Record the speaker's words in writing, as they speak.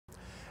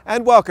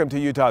And welcome to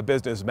Utah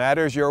Business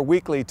Matters, your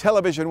weekly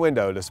television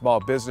window to small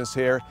business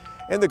here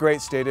in the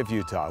great state of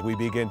Utah. We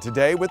begin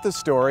today with the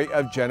story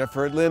of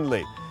Jennifer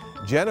Lindley.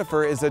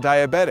 Jennifer is a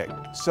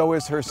diabetic, so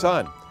is her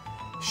son.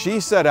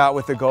 She set out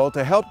with the goal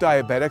to help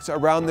diabetics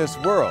around this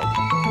world.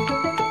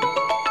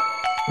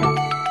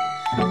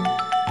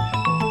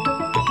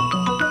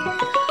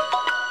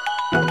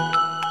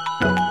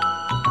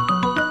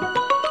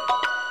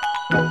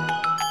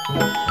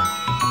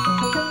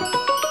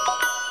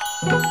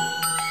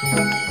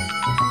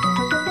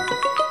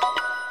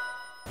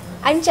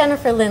 I'm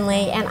Jennifer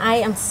Lindley, and I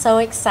am so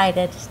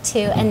excited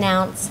to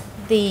announce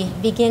the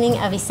beginning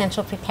of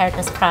Essential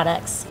Preparedness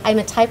Products. I'm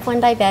a type 1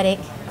 diabetic,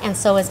 and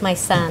so is my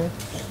son.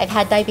 I've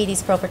had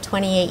diabetes for over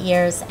 28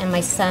 years, and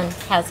my son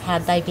has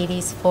had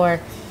diabetes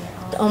for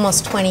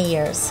almost 20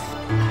 years.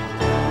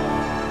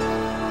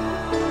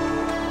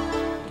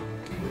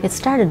 It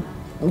started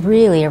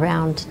really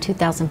around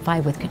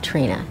 2005 with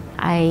Katrina.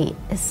 I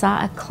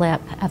saw a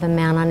clip of a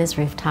man on his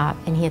rooftop,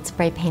 and he had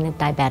spray painted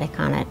diabetic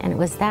on it, and it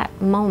was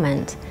that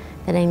moment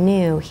that I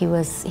knew he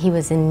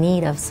was in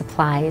need of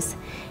supplies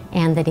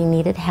and that he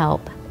needed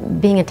help.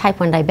 Being a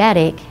type 1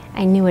 diabetic,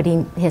 I knew what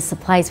his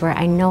supplies were.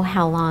 I know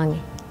how long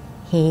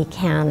he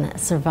can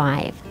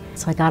survive.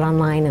 So I got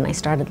online and I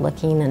started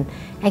looking, and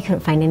I couldn't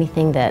find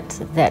anything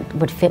that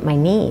would fit my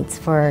needs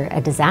for a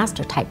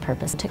disaster type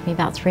purpose. It took me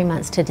about 3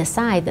 months to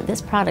decide that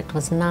this product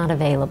was not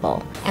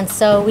available. And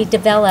so we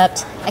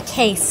developed a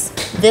case.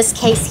 This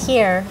case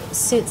here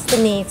suits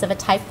the needs of a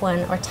type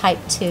 1 or type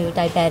 2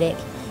 diabetic.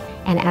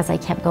 And as I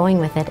kept going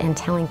with it and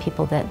telling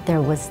people that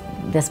there was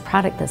this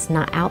product that's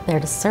not out there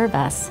to serve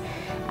us,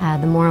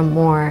 the more and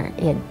more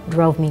it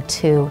drove me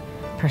to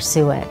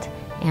pursue it.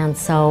 And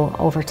so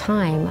over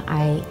time,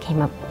 I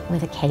came up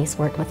with a case,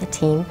 worked with a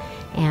team,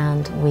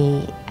 and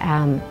we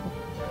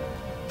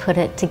put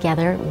it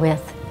together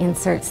with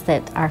inserts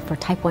that are for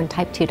type 1,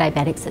 type 2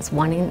 diabetics. It's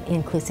one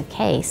inclusive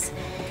case,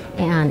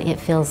 and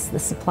it fills the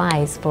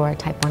supplies for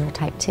type 1 or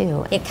type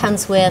 2. It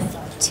comes with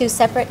 2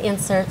 separate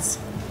inserts,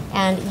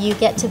 and you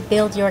get to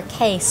build your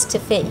case to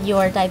fit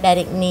your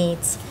diabetic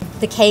needs.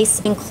 The case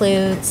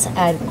includes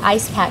an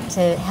ice pack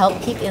to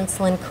help keep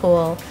insulin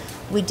cool.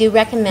 We do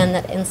recommend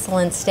that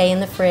insulin stay in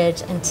the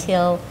fridge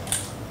until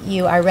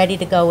you are ready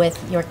to go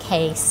with your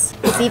case.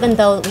 Because even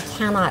though we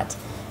cannot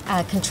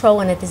control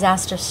when a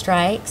disaster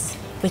strikes,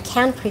 we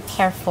can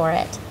prepare for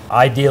it.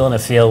 I deal in a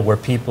field where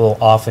people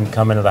often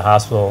come into the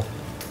hospital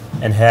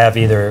and have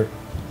either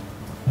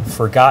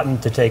forgotten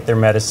to take their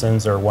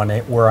medicines or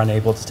were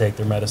unable to take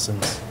their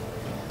medicines.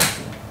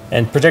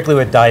 And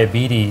particularly with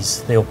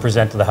diabetes, they will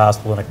present to the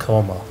hospital in a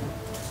coma.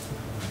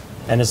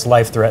 And it's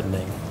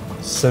life-threatening.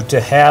 So to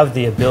have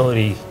the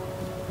ability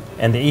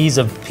and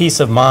the peace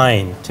of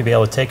mind to be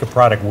able to take a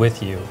product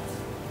with you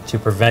to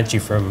prevent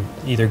you from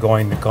either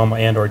going to coma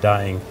and or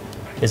dying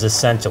is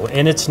essential.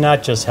 And it's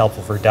not just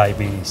helpful for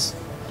diabetes.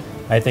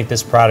 I think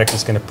this product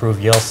is going to prove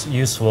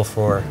useful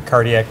for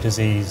cardiac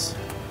disease,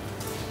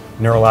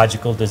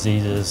 neurological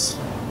diseases,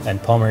 and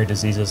pulmonary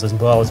diseases, as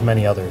well as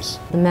many others.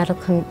 The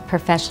medical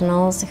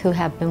professionals who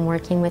have been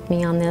working with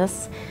me on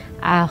this,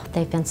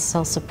 they've been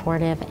so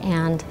supportive,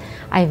 and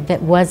I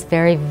was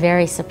very,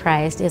 very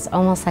surprised. It's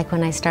almost like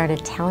when I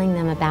started telling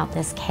them about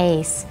this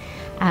case,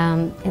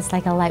 it's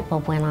like a light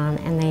bulb went on,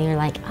 and they're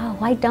like, oh,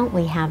 why don't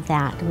we have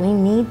that? We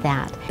need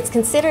that. It's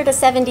considered a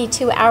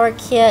 72-hour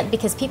kit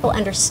because people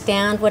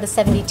understand what a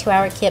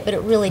 72-hour kit, but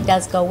it really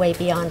does go way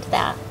beyond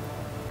that.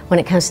 When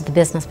it comes to the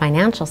business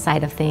financial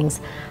side of things,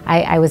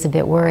 I was a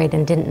bit worried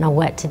and didn't know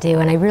what to do,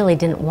 and I really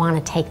didn't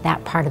want to take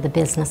that part of the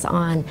business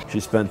on. She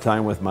spent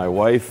time with my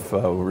wife,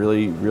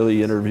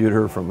 really interviewed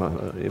her from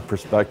a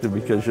perspective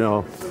because, you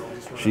know,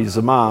 she's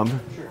a mom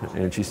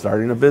and she's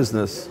starting a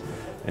business,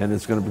 and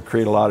it's going to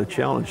create a lot of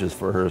challenges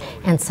for her.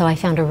 And so I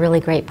found a really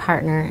great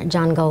partner,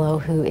 John Golo,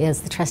 who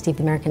is the trustee of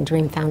the American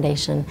Dream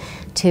Foundation,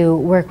 to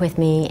work with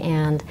me,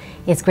 and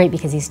it's great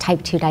because he's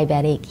type 2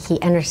 diabetic. He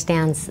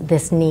understands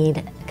this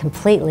need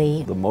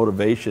completely. The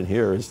motivation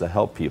here is to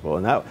help people,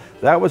 and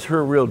that was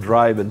her real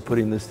drive in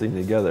putting this thing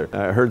together.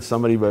 I heard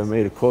somebody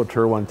made a quote to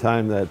her one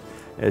time that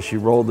as she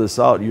rolled this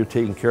out, you're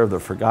taking care of the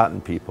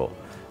forgotten people.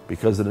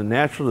 Because in a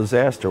natural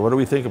disaster, what do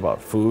we think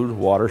about? Food,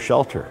 water,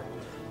 shelter.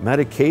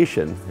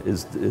 Medication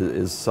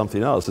is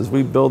something else. As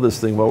we build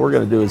this thing, what we're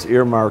going to do is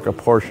earmark a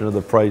portion of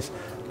the price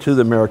to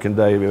the American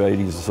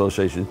Diabetes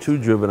Association, to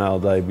juvenile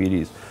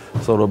diabetes.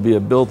 So it'll be a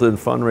built-in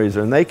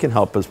fundraiser, and they can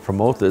help us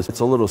promote this.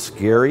 It's a little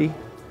scary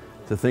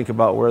to think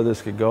about where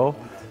this could go,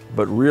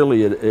 but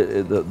really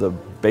the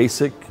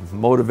basic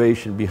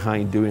motivation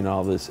behind doing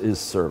all this is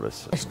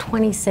service. There's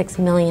 26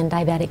 million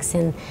diabetics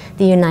in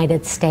the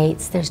United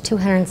States. There's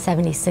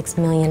 276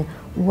 million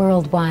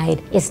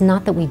worldwide. It's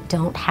not that we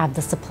don't have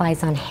the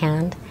supplies on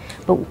hand,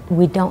 but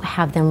we don't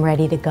have them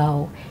ready to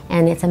go.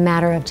 And it's a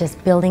matter of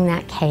just building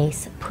that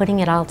case, putting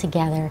it all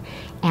together,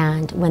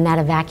 and when that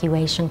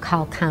evacuation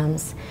call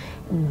comes,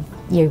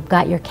 you've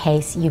got your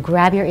case, you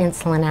grab your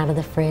insulin out of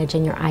the fridge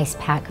and your ice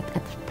pack,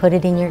 put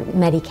it in your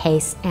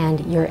Medi-case, and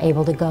you're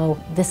able to go.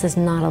 This is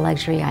not a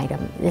luxury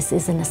item. This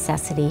is a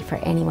necessity for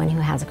anyone who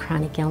has a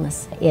chronic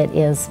illness. It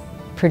is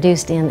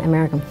produced in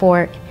American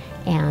Fork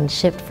and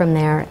shipped from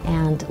there,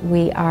 and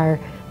we are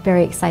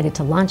very excited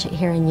to launch it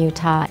here in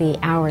Utah. The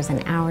hours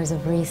and hours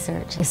of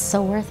research is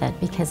so worth it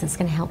because it's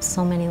going to help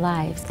so many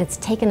lives. It's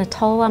taken a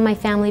toll on my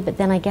family, but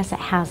then I guess it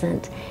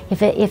hasn't.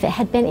 If it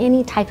had been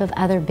any type of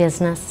other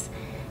business,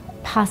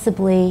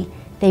 possibly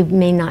they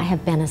may not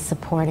have been as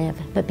supportive,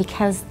 but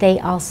because they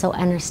also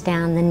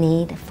understand the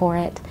need for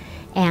it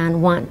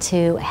and want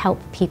to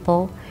help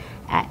people,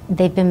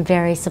 they've been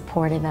very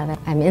supportive of it.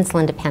 I'm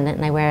insulin dependent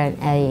and I wear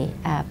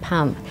a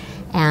pump,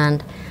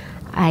 and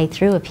I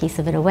threw a piece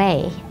of it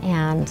away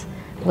and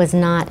was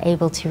not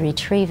able to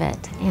retrieve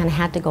it and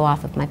had to go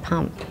off of my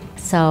pump.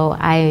 So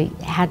I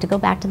had to go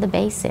back to the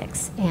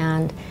basics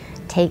and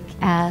take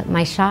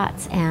my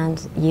shots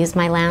and use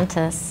my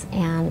Lantus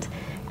and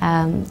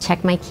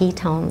check my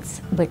ketones,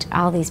 which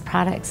all these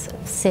products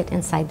sit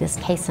inside this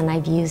case, and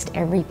I've used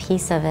every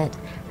piece of it.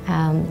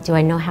 Do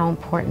I know how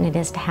important it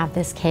is to have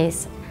this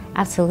case?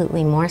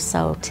 Absolutely, more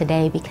so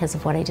today because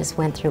of what I just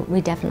went through. We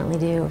definitely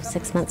do.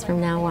 6 months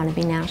from now, want to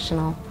be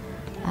national.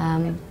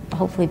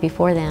 Hopefully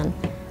before then,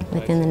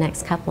 within the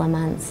next couple of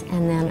months,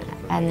 and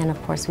then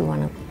of course we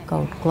want to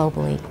go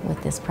globally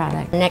with this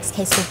product. The next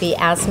case would be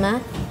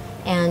asthma,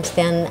 and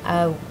then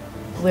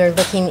we're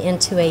looking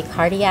into a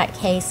cardiac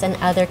case and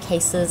other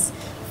cases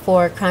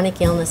for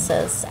chronic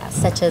illnesses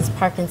such as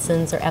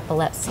Parkinson's or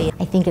epilepsy.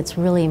 I think it's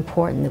really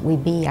important that we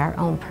be our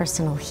own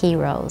personal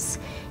heroes,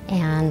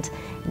 and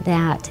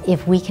that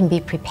if we can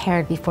be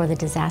prepared before the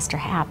disaster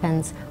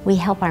happens, we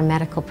help our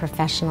medical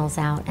professionals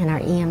out and our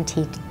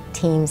EMT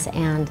teams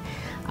and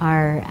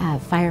our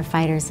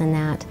firefighters, and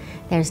that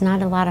there's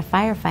not a lot of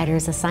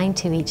firefighters assigned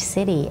to each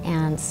city,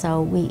 and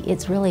so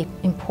it's really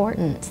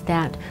important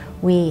that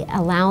we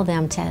allow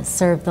them to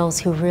serve those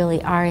who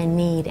really are in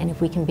need, and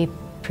if we can be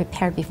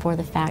prepared before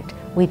the fact,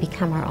 we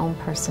become our own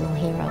personal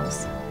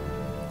heroes.